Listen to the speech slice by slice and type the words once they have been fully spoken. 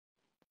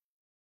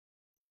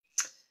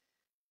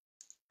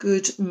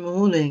Good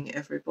morning,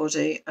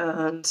 everybody,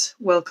 and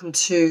welcome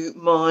to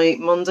my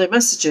Monday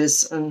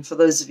messages. And for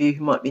those of you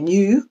who might be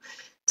new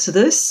to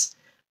this,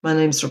 my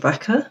name's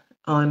Rebecca.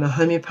 I'm a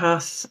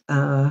homeopath,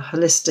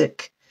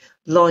 holistic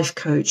life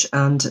coach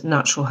and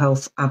natural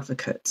health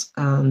advocate,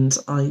 and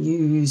I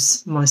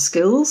use my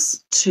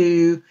skills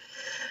to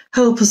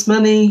help as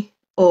many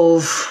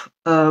of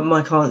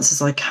my clients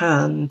as I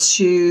can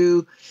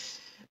to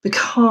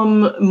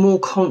become more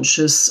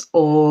conscious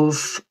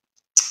of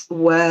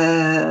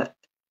where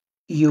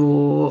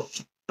your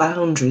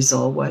boundaries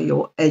are, where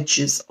your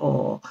edges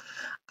are,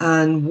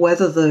 and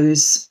whether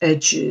those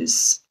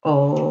edges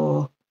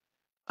are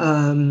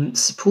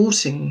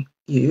supporting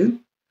you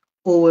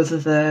or whether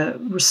they're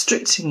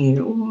restricting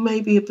you, or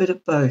maybe a bit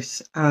of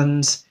both,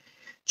 and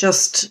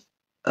just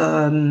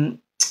having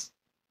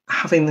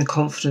the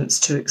confidence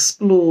to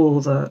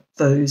explore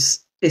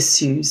those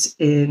issues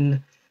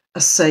in a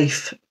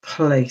safe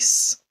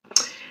place.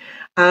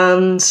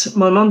 And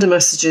my Monday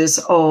messages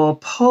are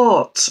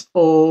part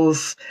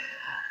of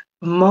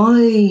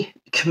my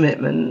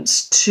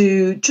commitment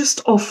to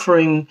just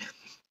offering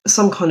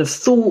some kind of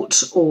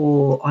thought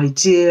or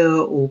idea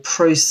or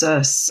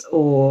process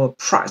or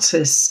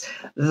practice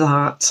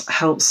that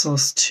helps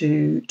us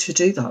to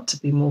do that, to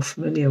be more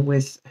familiar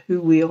with who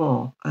we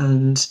are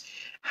and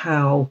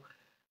how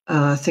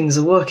things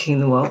are working in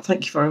the world.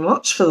 Thank you very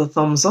much for the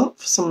thumbs up.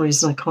 For some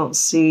reason I can't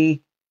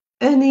see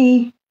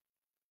any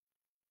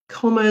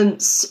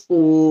comments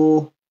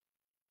or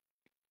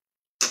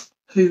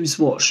who's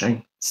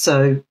watching,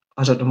 so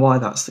I don't know why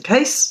that's the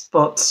case,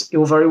 but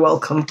you're very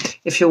welcome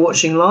if you're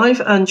watching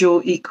live, and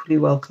you're equally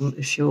welcome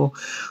if you're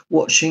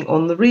watching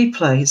on the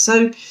replay.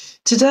 So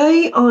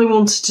today I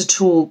wanted to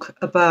talk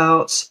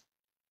about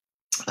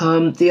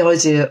the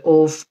idea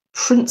of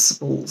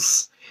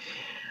principles,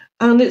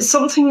 and it's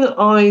something that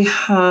I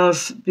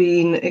have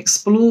been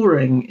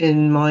exploring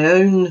in my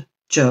own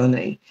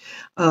journey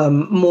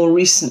more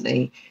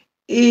recently,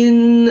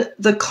 in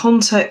the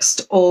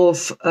context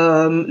of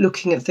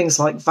looking at things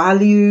like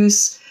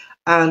values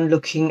and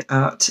looking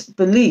at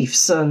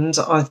beliefs. And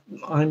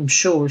I'm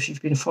sure if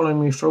you've been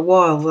following me for a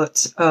while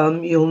that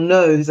you'll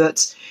know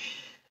that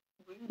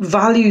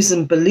values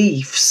and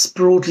beliefs,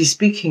 broadly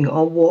speaking,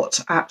 are what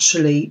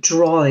actually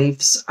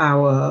drives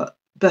our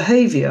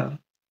behaviour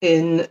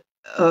in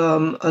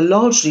a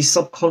largely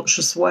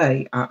subconscious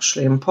way,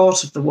 actually. And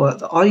part of the work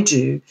that I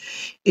do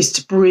is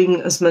to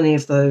bring as many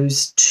of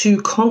those to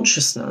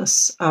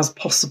consciousness as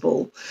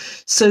possible,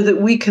 so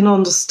that we can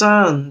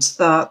understand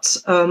that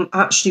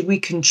actually we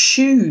can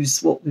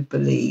choose what we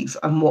believe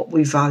and what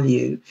we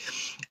value,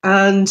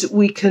 and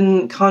we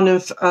can kind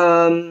of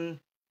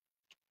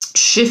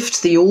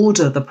shift the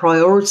order, the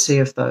priority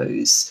of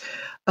those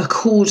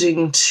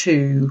according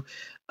to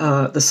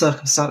the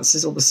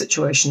circumstances or the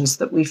situations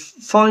that we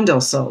find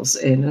ourselves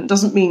in. And it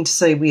doesn't mean to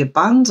say we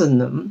abandon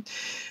them.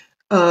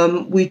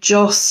 We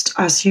just,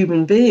 as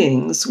human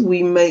beings,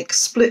 we make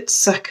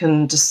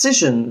split-second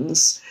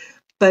decisions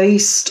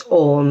based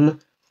on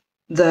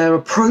their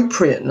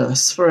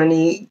appropriateness for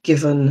any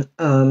given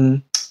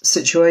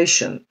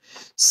situation.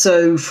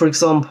 So, for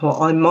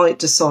example, I might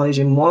decide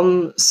in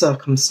one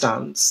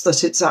circumstance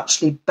that it's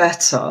actually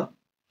better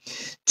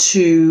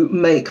to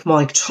make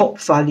my top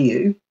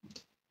value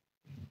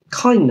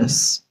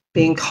kindness,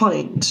 being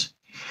kind,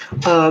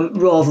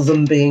 rather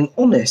than being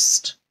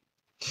honest.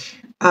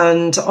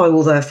 And I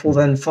will therefore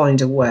then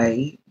find a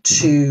way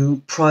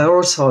to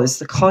prioritise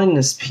the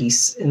kindness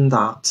piece in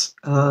that,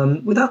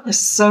 without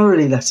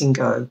necessarily letting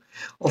go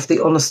of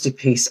the honesty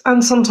piece.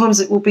 And sometimes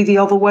it will be the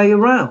other way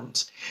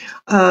around.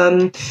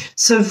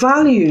 So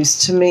values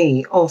to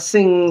me are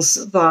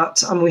things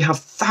that, and we have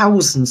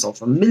thousands of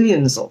them,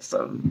 millions of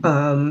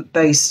them,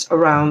 based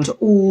around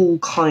all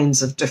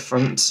kinds of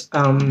different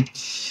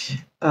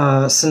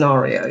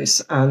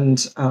scenarios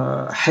and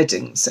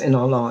headings in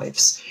our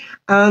lives.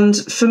 And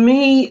for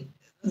me,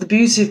 the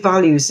beauty of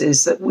values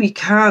is that we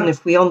can,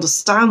 if we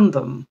understand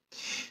them,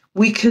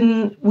 we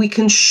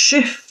can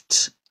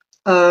shift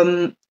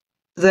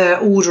their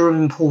order of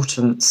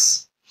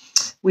importance.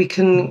 We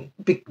can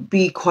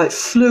be quite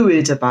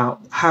fluid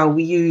about how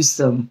we use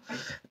them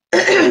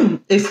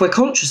if we're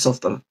conscious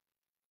of them.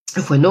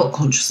 If we're not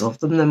conscious of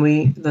them, then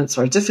it's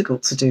very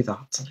difficult to do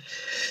that.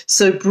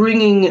 So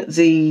bringing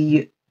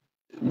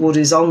what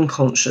is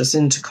unconscious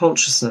into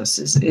consciousness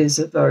is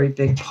a very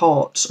big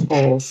part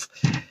of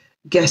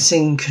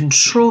getting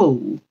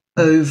control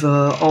over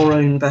our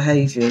own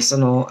behaviours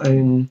and our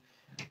own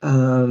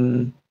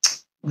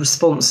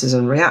responses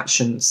and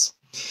reactions.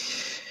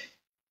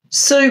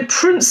 So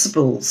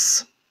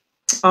principles.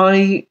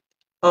 I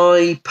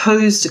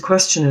posed a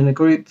question in a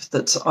group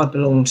that I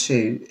belong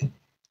to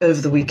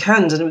over the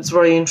weekend, and it was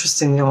very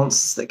interesting, the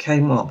answers that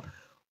came up.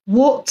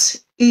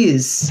 What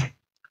is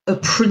a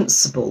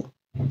principle?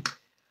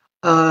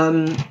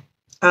 And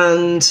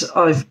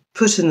I've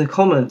put in the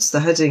comments the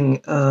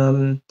heading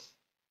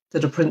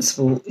that a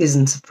principle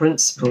isn't a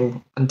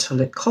principle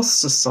until it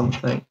costs us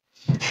something,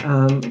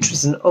 which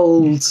was an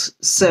old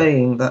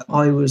saying that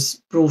I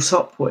was brought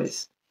up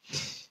with.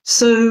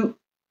 So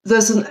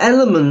there's an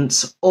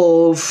element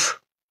of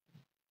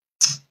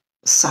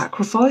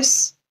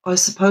sacrifice, I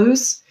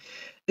suppose,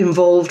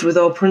 involved with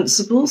our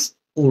principles,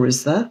 or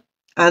is there?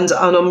 And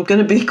I'm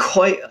going to be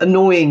quite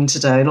annoying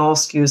today and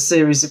ask you a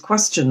series of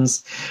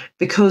questions,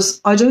 because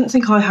I don't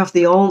think I have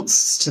the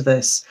answers to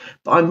this,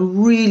 but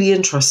I'm really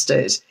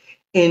interested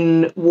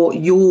in what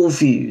your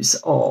views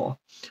are.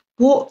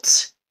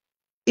 What,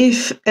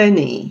 if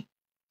any,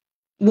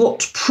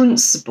 what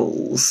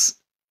principles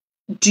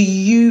do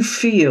you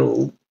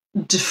feel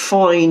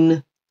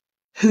define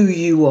who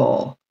you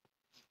are,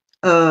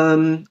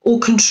 or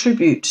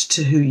contribute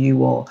to who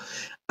you are?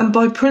 And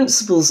by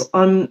principles,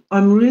 I'm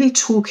really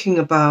talking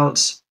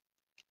about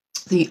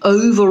the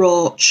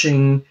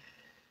overarching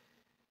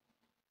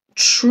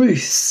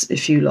truths,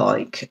 if you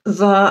like,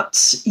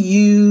 that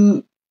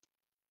you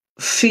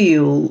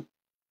feel,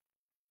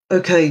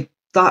 okay,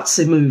 that's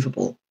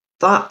immovable.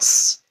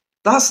 That's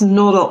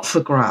not up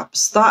for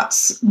grabs.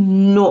 That's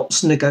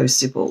not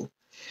negotiable.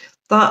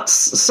 That's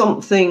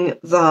something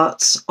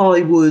that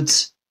I would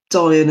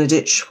die in a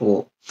ditch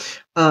for.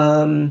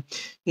 I'm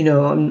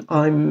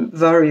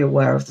very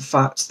aware of the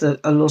fact that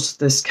a lot of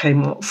this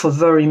came up for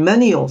very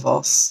many of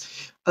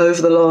us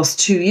over the last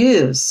 2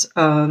 years.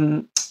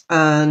 And,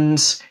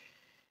 for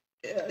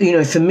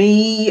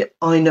me,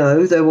 I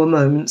know there were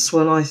moments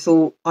when I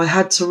thought I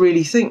had to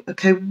really think,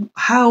 okay,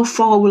 how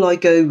far will I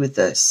go with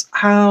this?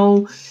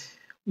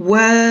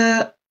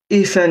 Where,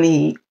 if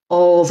any,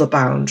 are the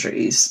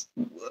boundaries?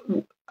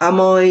 Am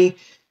I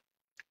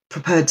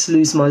prepared to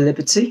lose my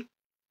liberty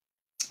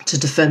to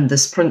defend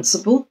this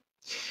principle?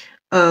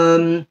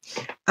 And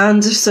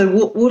if so,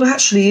 what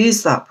actually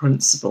is that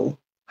principle?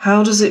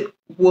 How does it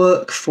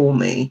work for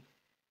me?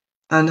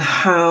 And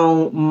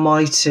how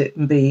might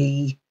it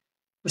be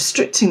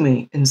restricting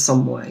me in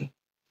some way?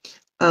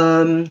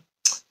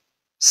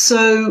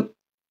 So,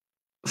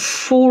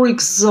 for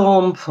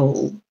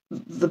example,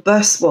 the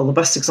best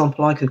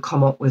example I could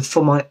come up with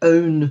for my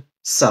own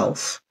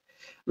self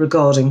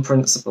regarding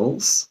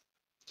principles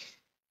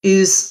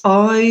is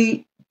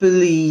I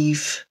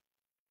believe,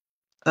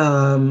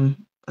 and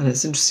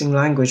it's interesting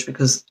language,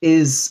 because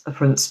is a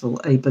principle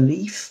a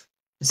belief?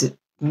 Is it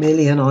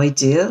merely an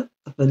idea,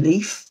 a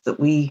belief that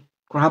we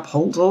grab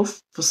hold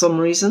of for some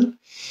reason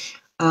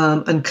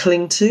and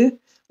cling to?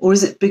 Or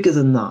is it bigger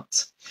than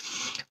that?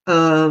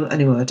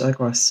 Anyway, I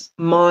digress.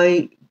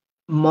 I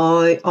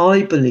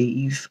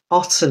believe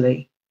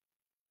utterly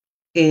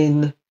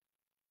in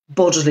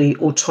bodily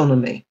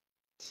autonomy.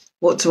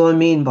 What do I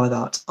mean by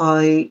that?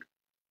 I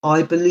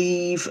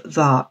believe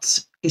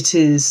that it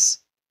is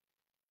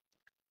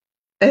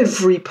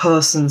every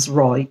person's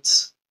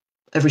right,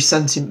 every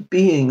sentient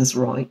being's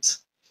right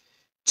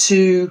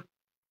to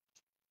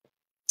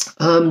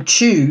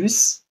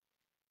choose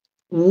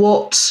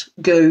what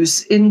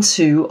goes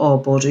into our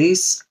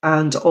bodies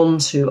and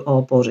onto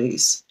our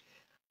bodies.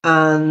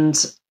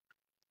 And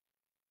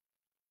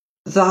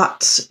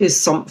that is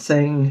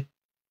something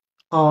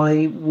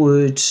I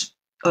would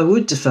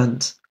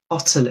defend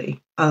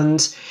utterly.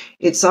 And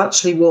it's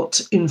actually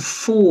what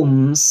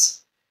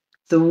informs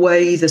the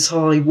way that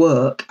I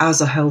work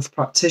as a health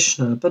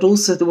practitioner, but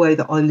also the way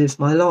that I live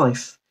my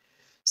life.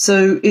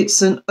 So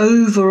it's an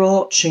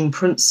overarching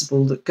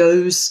principle that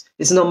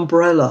it's an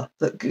umbrella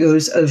that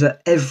goes over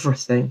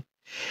everything.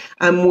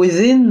 And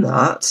within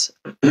that,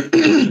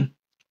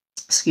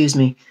 excuse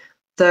me,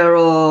 there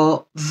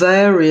are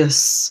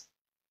various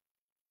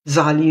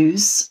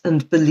values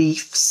and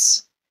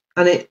beliefs,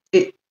 and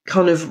it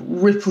kind of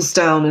ripples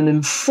down and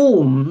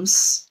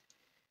informs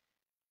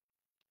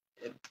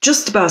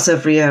just about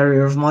every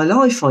area of my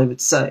life, I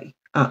would say,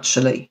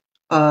 actually.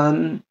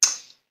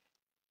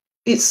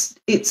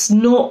 It's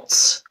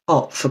not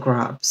up for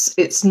grabs.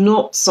 It's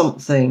not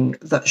something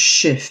that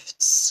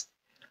shifts.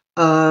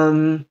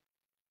 It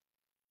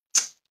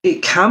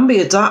can be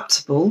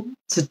adaptable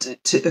to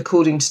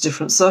according to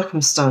different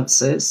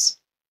circumstances,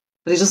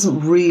 but it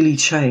doesn't really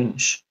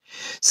change.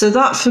 So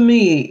that, for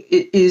me,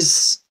 it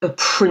is a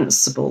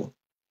principle.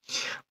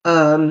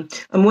 And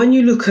when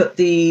you look at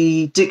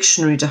the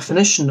dictionary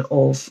definition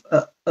of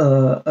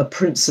a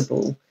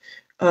principle,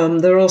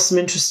 there are some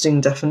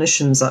interesting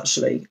definitions,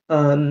 actually.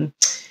 And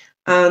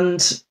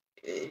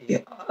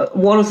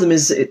one of them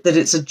is that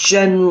it's a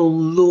general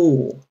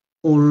law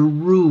or a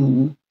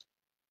rule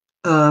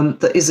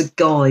that is a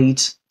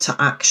guide to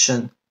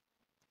action.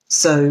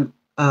 So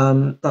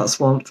that's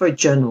one, very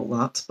general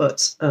that,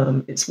 but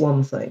it's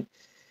one thing.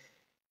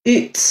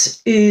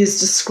 It is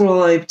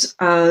described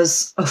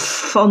as a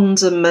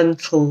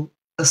fundamental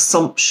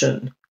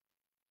assumption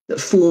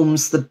that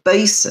forms the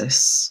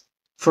basis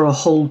for a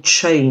whole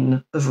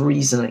chain of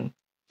reasoning.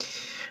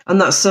 And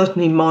that's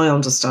certainly my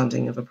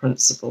understanding of a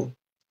principle.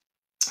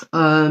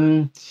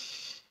 Other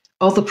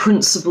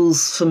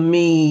principles for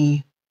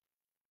me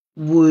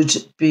would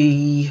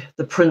be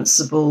the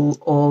principle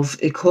of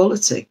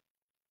equality,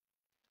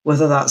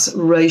 whether that's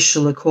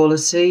racial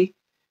equality,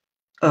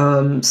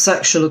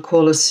 sexual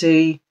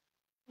equality,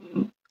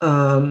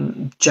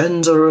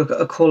 gender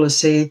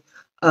equality,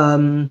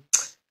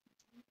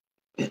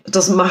 it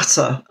doesn't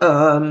matter,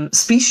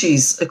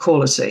 species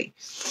equality.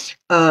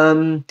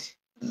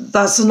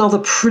 That's another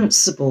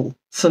principle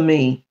for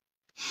me.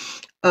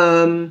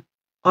 I'm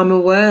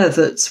aware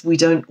that we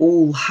don't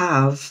all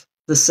have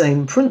the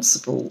same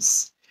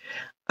principles.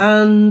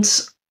 And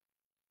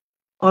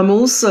I'm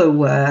also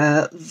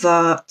aware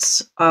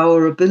that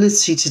our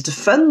ability to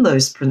defend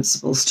those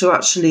principles, to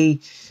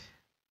actually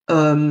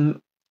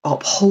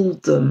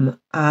uphold them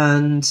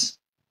and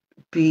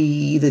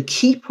be the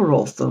keeper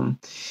of them,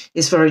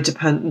 is very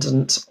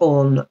dependent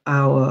on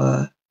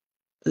our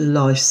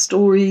life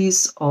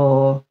stories,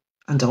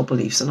 and our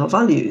beliefs and our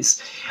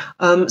values.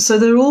 So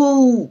they're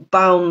all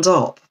bound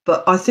up,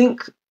 but I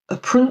think a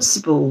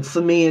principle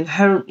for me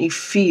inherently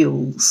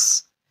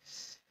feels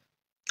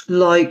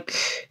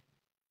like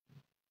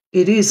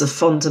it is a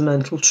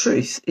fundamental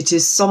truth. It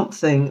is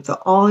something that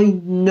I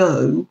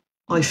know,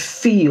 I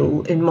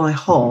feel in my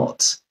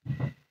heart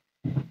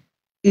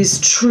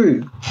is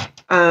true,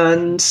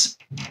 and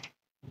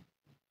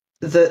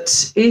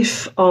that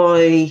if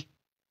I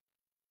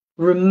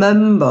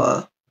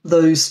remember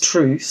those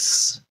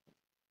truths,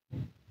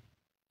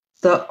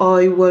 that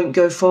I won't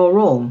go far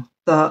wrong,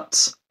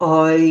 that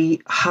I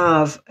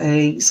have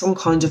some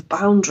kind of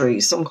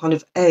boundary, some kind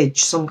of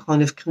edge, some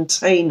kind of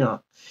container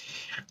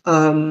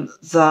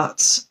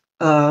that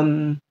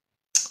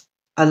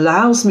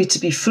allows me to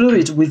be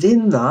fluid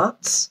within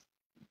that.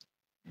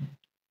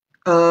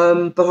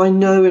 But I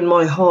know in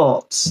my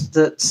heart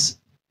that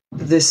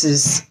this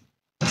is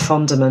a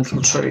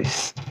fundamental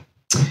truth.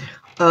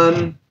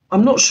 I'm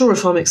not sure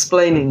if I'm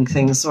explaining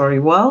things very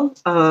well.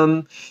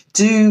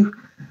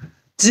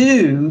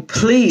 Do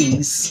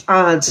please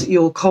add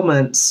your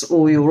comments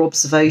or your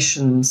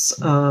observations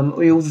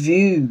or your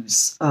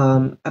views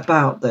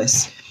about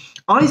this.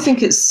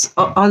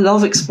 I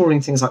love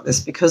exploring things like this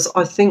because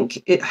I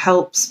think it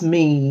helps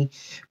me,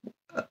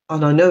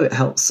 and I know it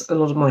helps a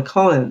lot of my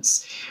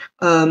clients,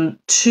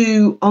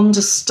 to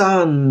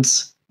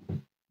understand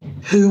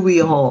who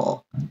we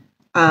are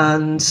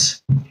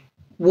and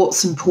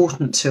what's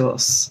important to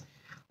us,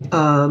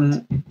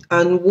 and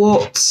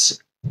what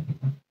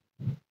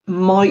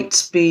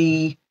might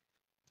be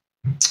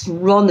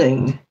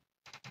running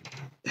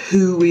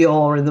who we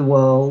are in the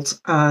world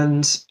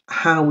and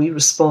how we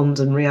respond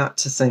and react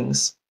to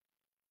things.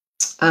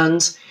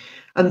 And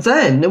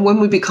then when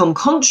we become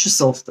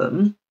conscious of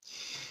them,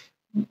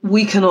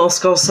 we can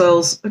ask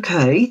ourselves,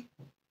 okay,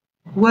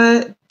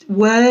 where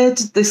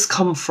did this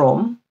come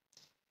from?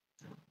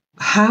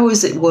 How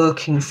is it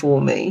working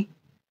for me?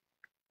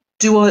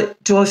 Do I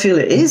feel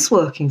it is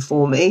working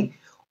for me?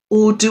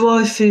 Or do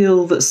I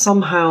feel that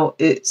somehow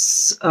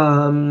it's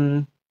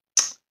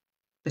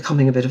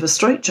becoming a bit of a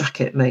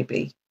straitjacket,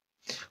 maybe?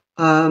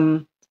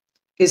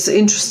 It's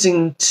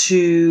interesting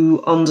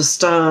to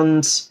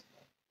understand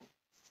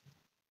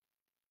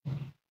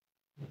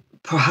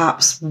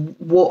perhaps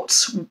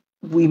what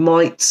we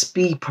might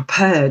be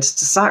prepared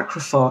to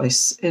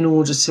sacrifice in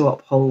order to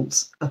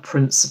uphold a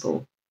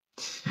principle.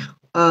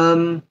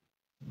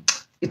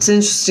 It's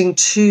interesting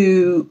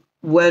too,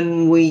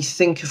 when we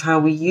think of how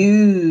we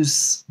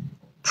use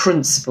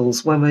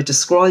principles when we're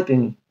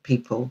describing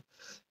people.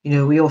 You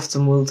know, we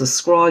often will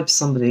describe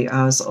somebody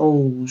as,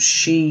 oh,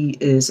 she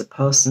is a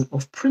person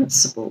of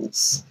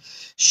principles.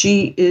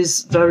 She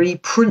is very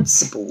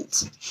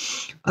principled.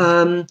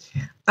 And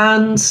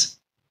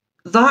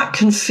that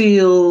can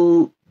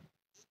feel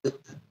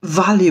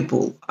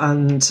valuable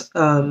and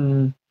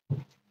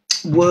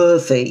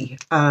worthy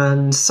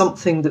and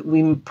something that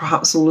we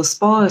perhaps all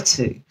aspire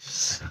to.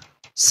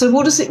 So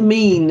what does it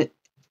mean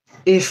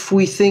if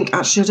we think,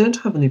 actually, I don't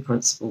have any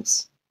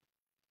principles?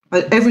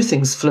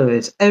 Everything's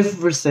fluid.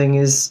 Everything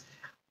is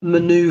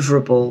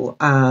maneuverable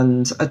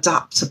and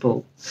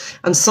adaptable.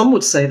 And some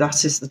would say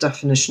that is the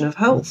definition of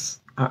health,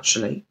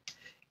 actually,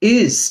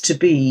 is to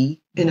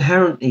be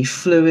inherently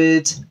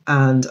fluid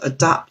and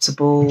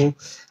adaptable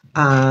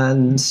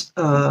and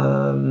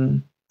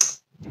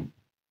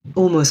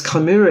almost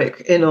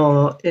chimeric in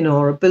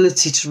our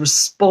ability to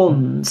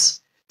respond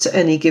to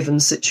any given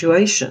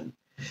situation.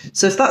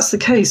 So if that's the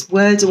case,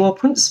 where do our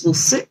principles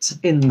sit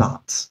in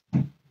that?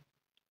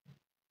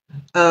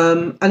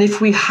 And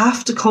if we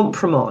have to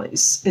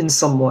compromise in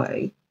some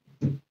way,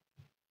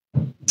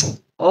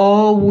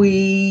 are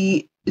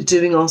we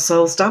doing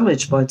ourselves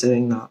damage by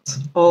doing that?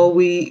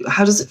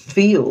 How does it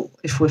feel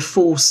if we're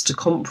forced to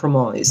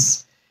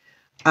compromise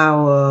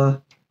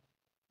our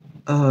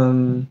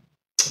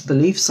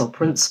beliefs or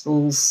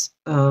principles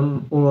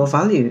or our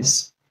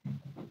values?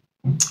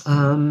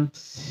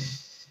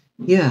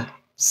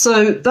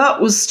 So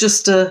that was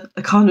just a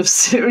kind of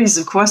series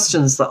of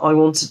questions that I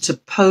wanted to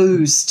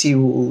pose to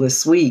you all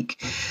this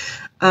week,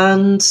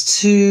 and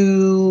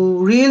to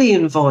really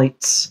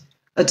invite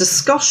a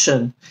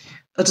discussion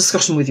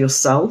with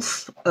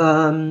yourself,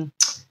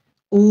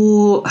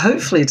 or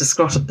hopefully a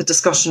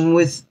discussion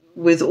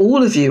with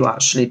all of you,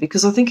 actually,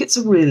 because I think it's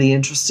a really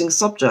interesting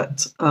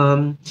subject.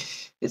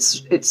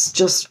 It's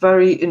just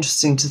very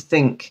interesting to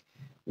think,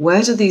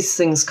 where do these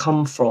things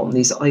come from,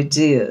 these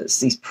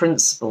ideas, these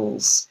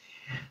principles?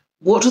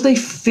 what do they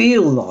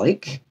feel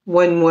like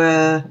when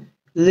we're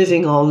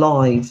living our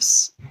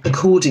lives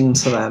according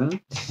to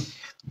them?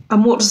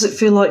 And what does it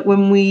feel like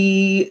when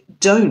we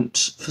don't,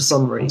 for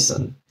some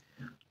reason?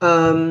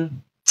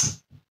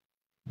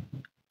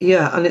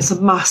 Yeah, and it's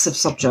a massive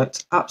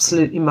subject,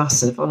 absolutely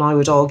massive. And I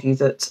would argue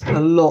that a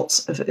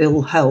lot of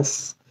ill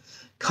health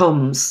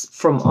comes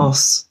from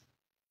us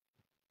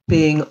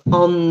being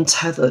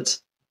untethered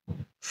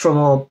from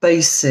our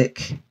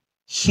basic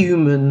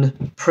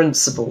human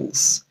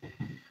principles.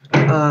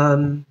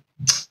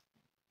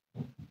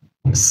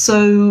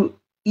 So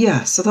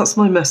that's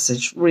my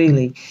message,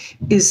 really,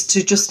 is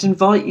to just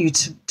invite you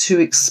to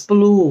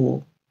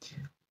explore,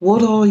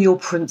 what are your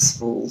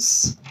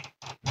principles?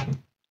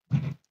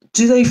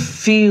 Do they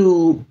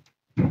feel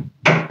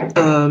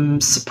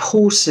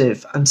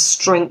supportive and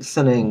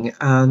strengthening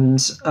and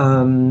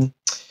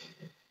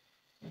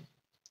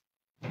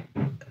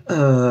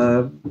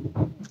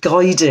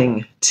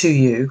guiding to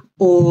you?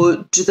 Or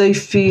do they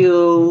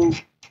feel,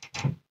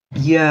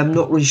 I'm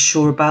not really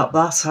sure about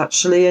that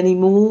actually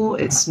anymore.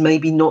 It's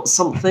maybe not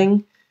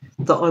something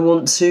that I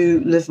want to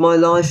live my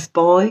life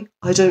by.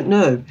 I don't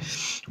know.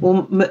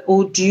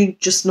 Or do you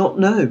just not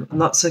know?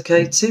 And that's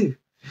okay too.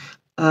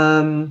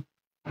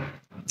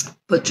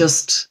 But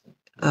just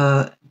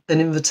an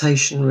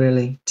invitation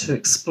really to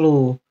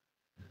explore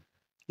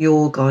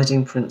your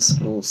guiding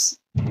principles.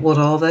 What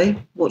are they?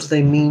 What do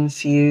they mean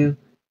for you?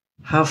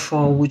 How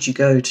far would you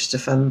go to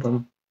defend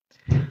them?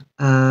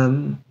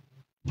 And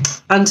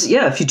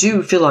if you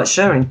do feel like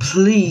sharing,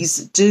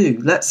 please do.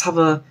 Let's have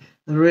a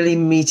really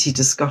meaty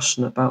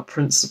discussion about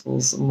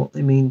principles and what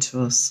they mean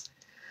to us.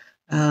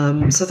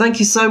 So thank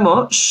you so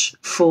much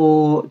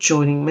for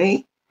joining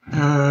me.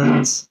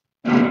 And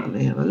let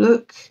me have a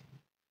look.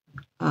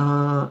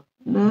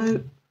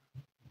 No,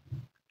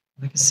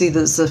 I can see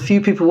there's a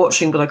few people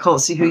watching, but I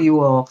can't see who you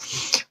are.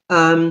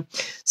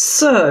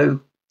 So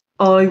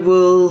I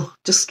will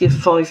just give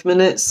 5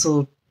 minutes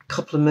or a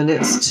couple of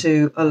minutes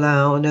to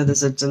allow, I know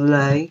there's a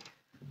delay,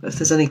 but if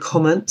there's any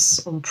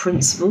comments on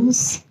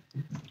principles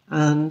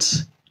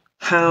and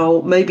how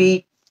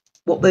maybe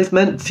what they've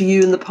meant for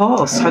you in the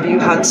past. Have you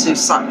had to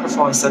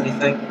sacrifice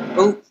anything?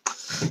 Oh,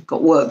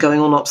 got work going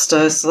on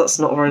upstairs, so that's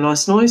not a very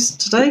nice noise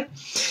today.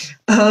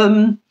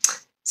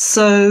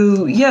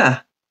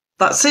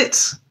 That's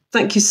it.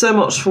 Thank you so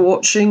much for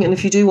watching. And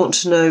if you do want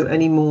to know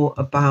any more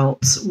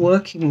about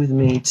working with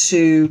me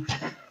to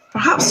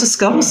perhaps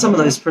discover some of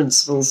those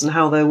principles and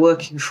how they're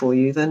working for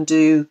you, then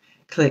do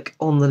click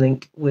on the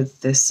link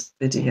with this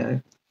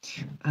video.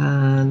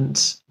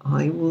 And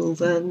I will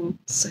then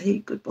say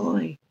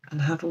goodbye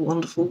and have a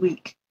wonderful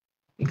week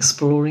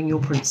exploring your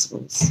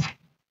principles.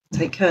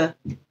 Take care.